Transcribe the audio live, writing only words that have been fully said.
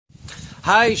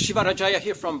Hi, Shiva Rajaya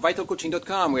here from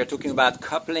vitalcoaching.com. We are talking about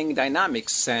coupling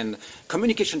dynamics and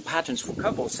communication patterns for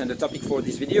couples. And the topic for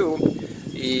this video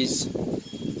is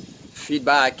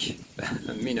feedback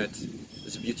minute.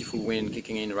 There's a beautiful wind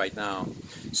kicking in right now.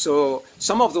 So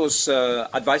some of those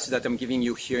advices that I'm giving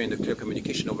you here in the clear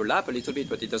communication overlap a little bit,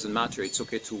 but it doesn't matter. It's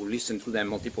okay to listen to them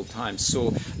multiple times. So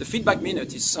the feedback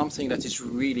minute is something that is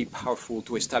really powerful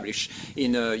to establish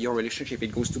in your relationship.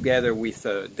 It goes together with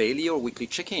daily or weekly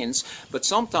check-ins, but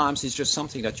sometimes it's just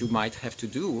something that you might have to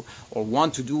do or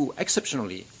want to do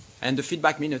exceptionally. And the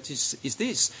feedback minute is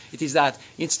this. It is that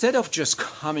instead of just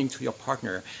coming to your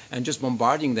partner and just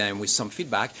bombarding them with some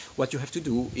feedback, what you have to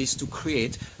do is to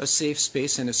create a safe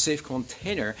space and a safe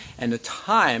container and a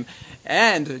time,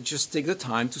 and just take the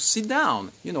time to sit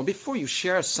down. You know, before you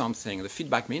share something, the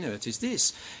feedback minute is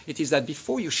this. It is that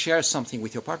before you share something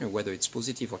with your partner, whether it's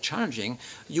positive or challenging,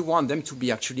 you want them to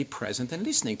be actually present and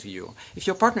listening to you. If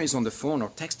your partner is on the phone or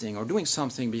texting or doing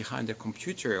something behind their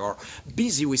computer or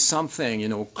busy with something, you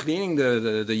know, cleaning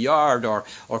the yard or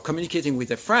communicating with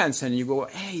their friends, and you go,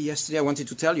 hey, yesterday I wanted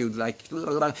to tell you, like,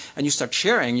 and you start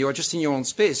sharing, you are just in your own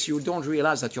space, you don't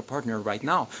realize that your partner right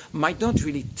now might not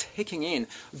really taking in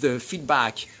the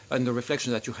feedback and the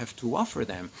reflection that you have to offer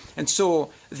them. And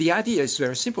so the idea is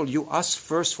very simple. You ask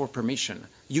first for permission.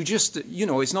 You just, you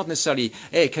know, it's not necessarily,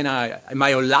 hey, am I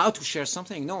allowed to share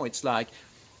something? No, it's like,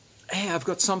 hey, I've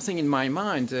got something in my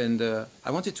mind and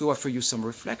I wanted to offer you some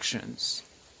reflections.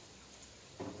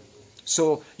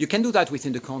 So you can do that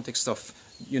within the context of,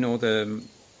 you know,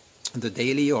 the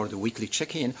daily or the weekly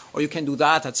check-in, or you can do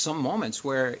that at some moments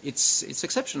where it's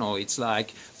exceptional. It's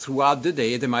like throughout the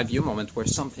day there might be a moment where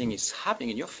something is happening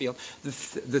in your field.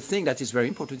 The thing that is very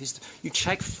important is you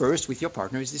check first with your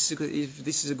partner if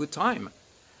this is a good time.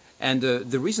 And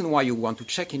the reason why you want to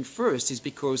check in first is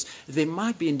because they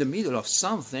might be in the middle of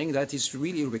something that is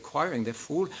really requiring their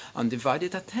full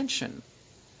undivided attention.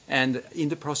 And in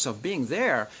the process of being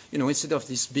there, you know, instead of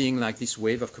this being like this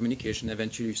wave of communication,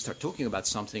 eventually you start talking about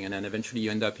something and then eventually you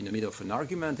end up in the middle of an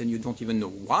argument and you don't even know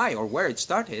why or where it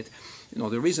started. You know,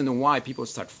 the reason why people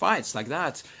start fights like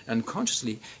that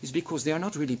unconsciously is because they are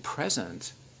not really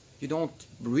present. You don't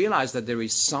realize that there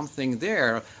is something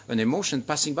there, an emotion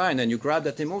passing by, and then you grab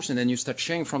that emotion and you start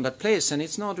sharing from that place, and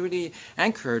it's not really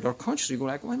anchored or conscious. You go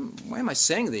like, why am I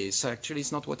saying this? Actually,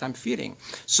 it's not what I'm feeling.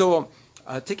 So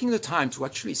taking the time to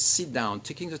actually sit down,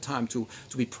 taking the time to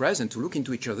be present, to look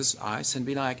into each other's eyes and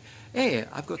be like, hey,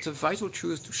 I've got a vital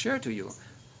truth to share to you.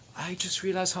 I just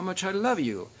realized how much I love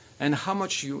you and how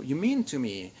much you mean to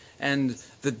me. And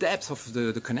the depth of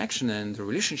the connection and the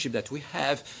relationship that we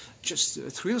have just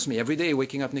thrills me. Every day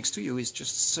waking up next to you is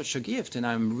just such a gift, and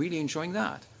I'm really enjoying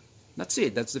that. That's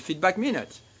it. That's the feedback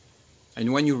minute.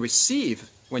 And when you receive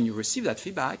that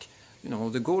feedback, you know,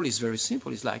 the goal is very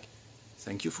simple. It's like,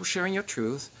 thank you for sharing your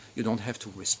truth. You don't have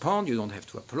to respond. You don't have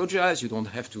to apologize. You don't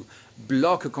have to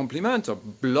block a compliment or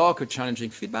block a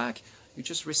challenging feedback. You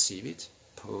just receive it,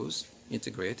 pause,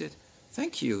 integrate it.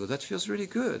 Thank you. That feels really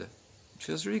good. It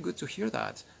feels really good to hear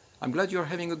that. I'm glad you're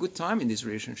having a good time in this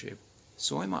relationship.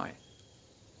 So am I.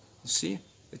 You see,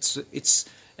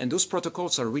 and those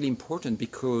protocols are really important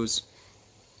because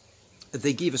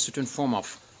they give a certain form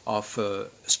of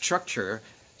structure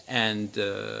and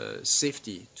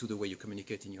safety to the way you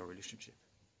communicate in your relationship.